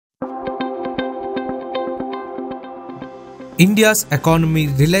India's economy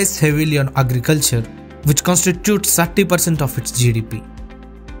relies heavily on agriculture, which constitutes 30% of its GDP.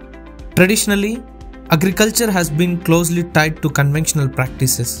 Traditionally, agriculture has been closely tied to conventional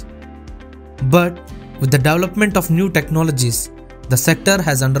practices. But with the development of new technologies, the sector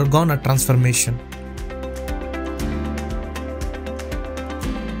has undergone a transformation.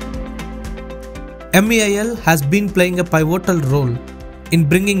 MEIL has been playing a pivotal role in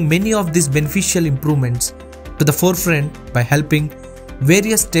bringing many of these beneficial improvements to the forefront by helping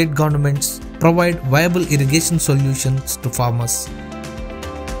various state governments provide viable irrigation solutions to farmers.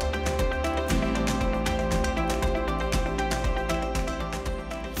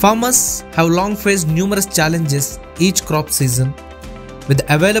 Farmers have long faced numerous challenges each crop season, with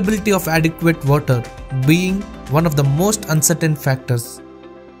the availability of adequate water being one of the most uncertain factors,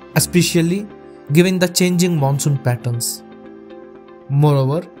 especially given the changing monsoon patterns.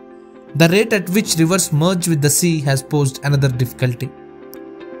 Moreover, the rate at which rivers merge with the sea has posed another difficulty.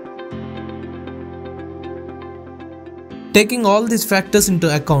 Taking all these factors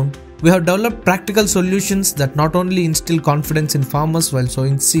into account, we have developed practical solutions that not only instill confidence in farmers while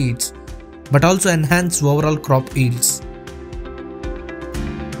sowing seeds, but also enhance overall crop yields.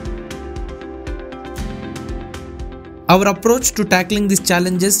 Our approach to tackling these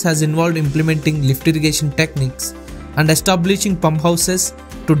challenges has involved implementing lift irrigation techniques and establishing pump houses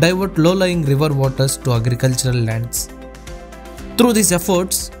to divert low-lying river waters to agricultural lands. Through these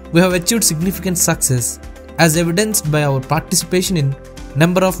efforts, we have achieved significant success, as evidenced by our participation in a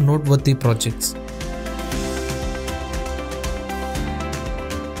number of noteworthy projects.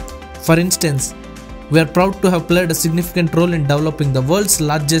 For instance, we are proud to have played a significant role in developing the world's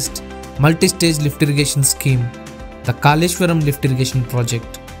largest multi-stage lift irrigation scheme, the Kaleshwaram Lift Irrigation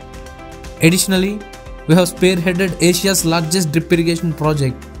Project. Additionally, we have spearheaded Asia's largest drip irrigation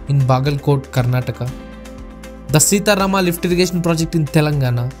project in Bagalkot, Karnataka, the Sitarama Lift Irrigation Project in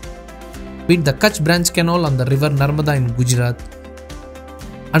Telangana, with the Kutch Branch Canal on the river Narmada in Gujarat,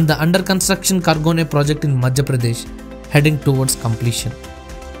 and the under construction Kargone project in Madhya Pradesh heading towards completion.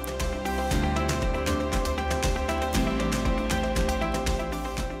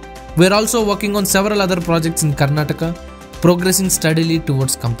 We are also working on several other projects in Karnataka, progressing steadily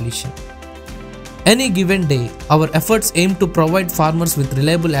towards completion. Any given day, our efforts aim to provide farmers with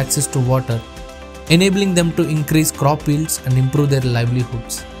reliable access to water, enabling them to increase crop yields and improve their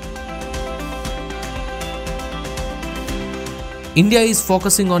livelihoods. India is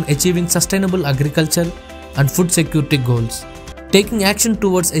focusing on achieving sustainable agriculture and food security goals. Taking action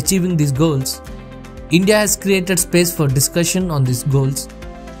towards achieving these goals, India has created space for discussion on these goals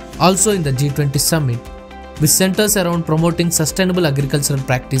also in the G20 summit, which centers around promoting sustainable agricultural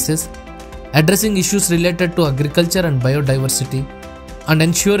practices, addressing issues related to agriculture and biodiversity, and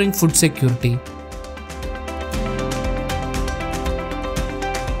ensuring food security